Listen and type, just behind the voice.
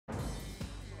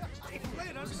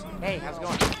Hey, how's it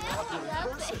going? I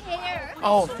love the hair.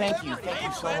 Oh, thank you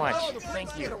so much.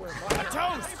 Thank you. A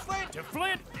toast to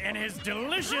Flint and his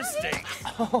delicious steak.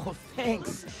 Oh,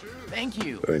 thanks. Thank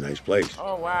you. Very nice place.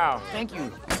 Oh, wow. Thank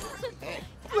you.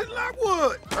 Flint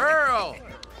Lockwood! Earl!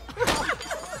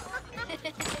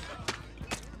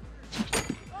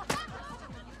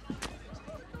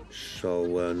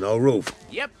 So, no roof.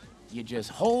 Yep. You just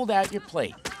hold out your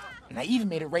plate. And I even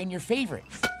made it right in your favorite.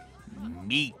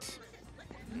 Meat.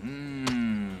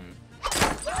 Mmm.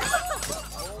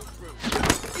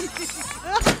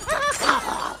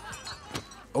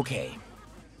 Okay.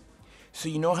 So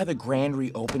you know how the grand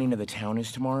reopening of the town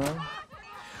is tomorrow?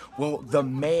 Well, the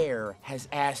mayor has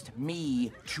asked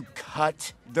me to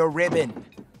cut the ribbon.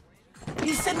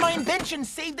 He said my invention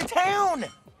saved the town.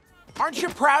 Aren't you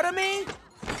proud of me?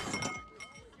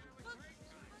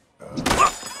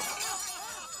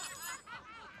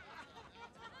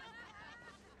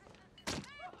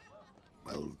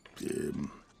 Well,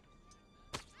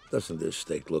 doesn't this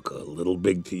steak look a little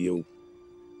big to you?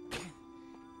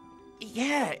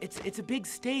 Yeah, it's a big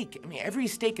steak. I mean, every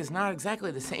steak is not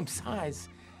exactly the same size.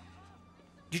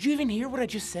 Did you even hear what I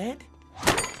just said?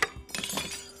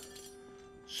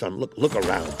 Son, look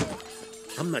around.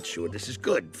 I'm not sure this is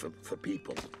good for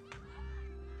people.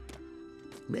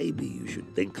 Maybe you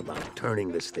should think about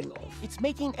turning this thing off. It's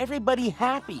making everybody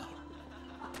happy.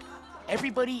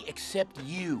 Everybody except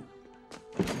you.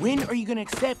 When are you gonna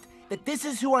accept that this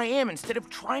is who I am instead of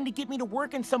trying to get me to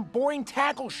work in some boring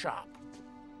tackle shop?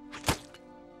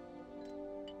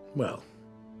 Well,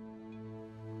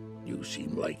 you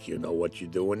seem like you know what you're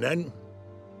doing then.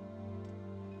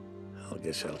 I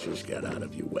guess I'll just get out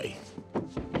of your way.